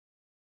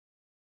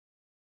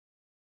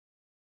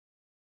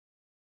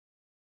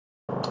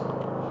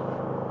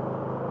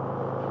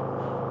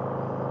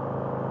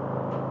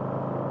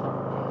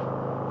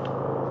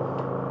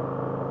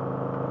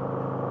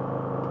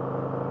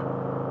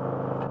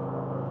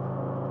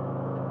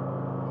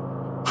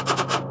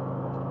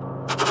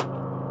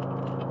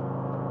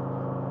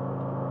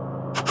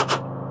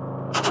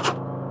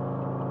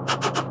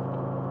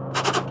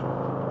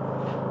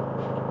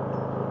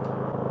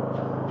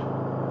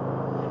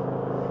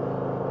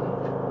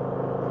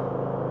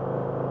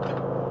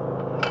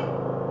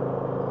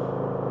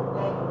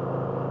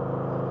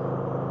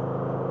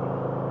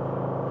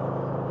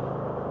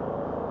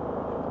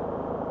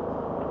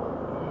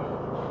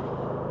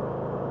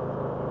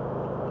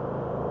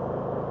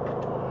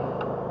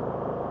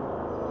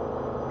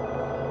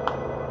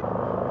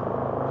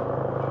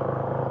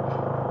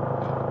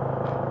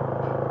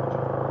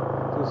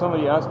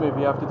somebody asked me if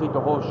you have to take the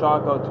whole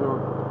shock out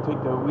to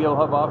take the wheel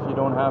hub off. You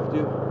don't have to.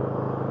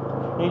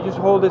 You just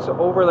hold this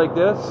over like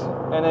this,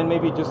 and then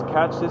maybe just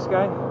catch this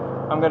guy.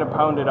 I'm going to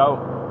pound it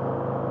out.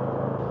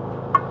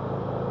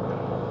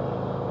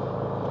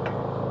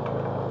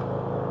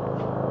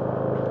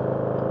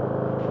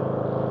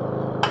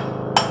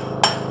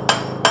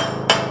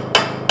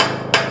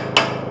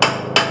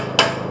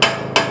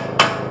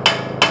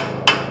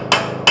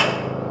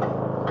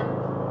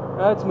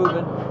 That's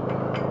moving.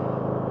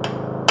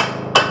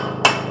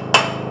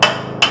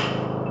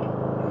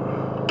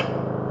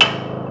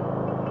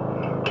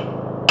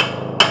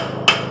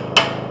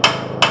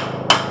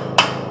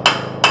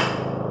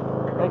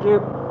 Thank you.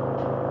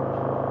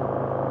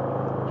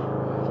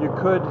 You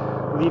could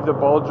leave the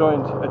ball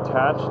joint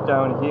attached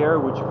down here,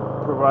 which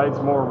provides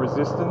more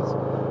resistance,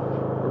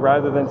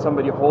 rather than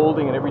somebody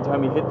holding and every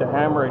time you hit the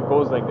hammer it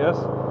goes like this.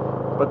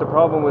 But the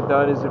problem with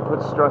that is it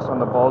puts stress on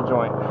the ball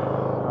joint.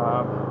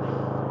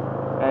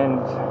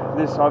 And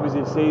this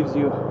obviously saves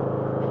you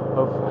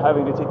of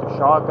having to take the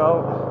shock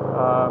out,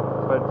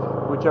 but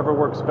whichever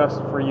works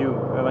best for you.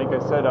 And like I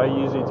said, I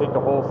usually take the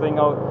whole thing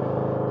out.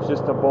 It's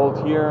just a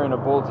bolt here and a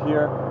bolt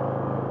here,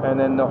 and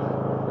then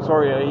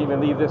I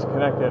even leave this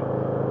connected,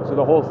 so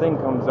the whole thing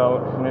comes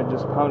out, and then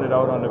just pound it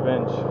out on the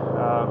bench.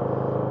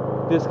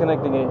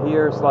 Disconnecting it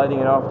here, sliding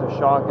it off the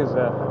shock is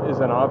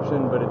an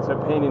option, but it's a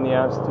pain in the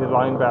ass to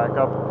line back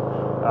up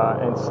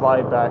and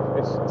slide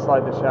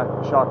the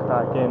shock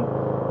back in.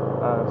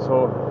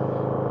 So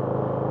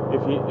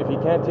if you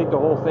can't take the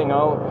whole thing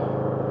out,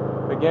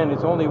 again,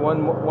 it's only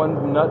one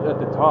nut at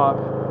the top,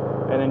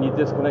 and then you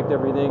disconnect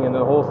everything and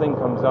the whole thing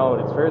comes out.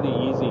 It's fairly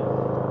easy.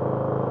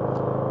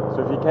 So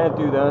if you can't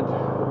do that,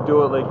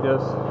 do it like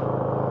this.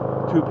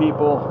 2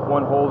 people,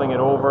 one holding it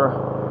over.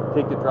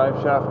 Take the drive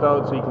shaft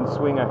out so you can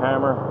swing a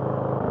hammer.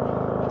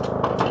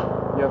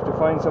 You have to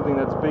find something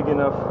that's big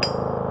enough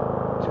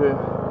to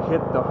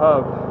hit the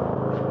hub,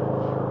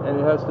 and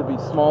it has to be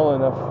small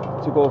enough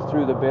to go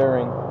through the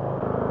bearing.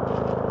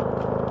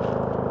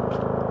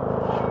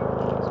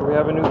 So we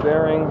have a new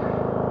bearing,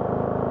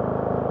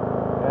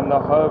 and the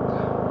hub,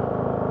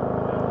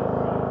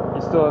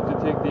 you still have to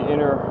take the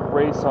inner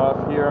race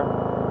off here.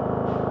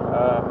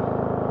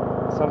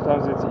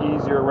 Sometimes it's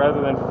easier, rather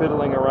than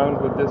fiddling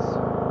around with this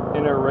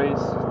inner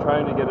race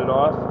trying to get it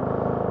off,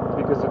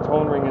 because the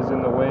tone ring is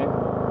in the way.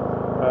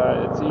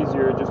 It's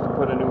easier just to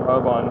put a new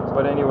hub on.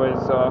 But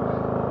anyways,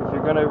 if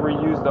you're going to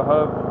reuse the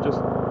hub, just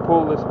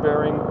pull this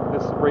bearing,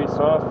 this race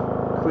off,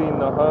 clean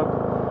the hub,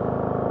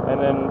 and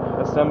then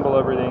assemble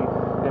everything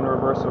in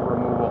reverse of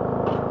removal.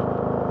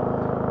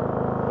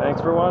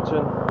 Thanks for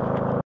watching.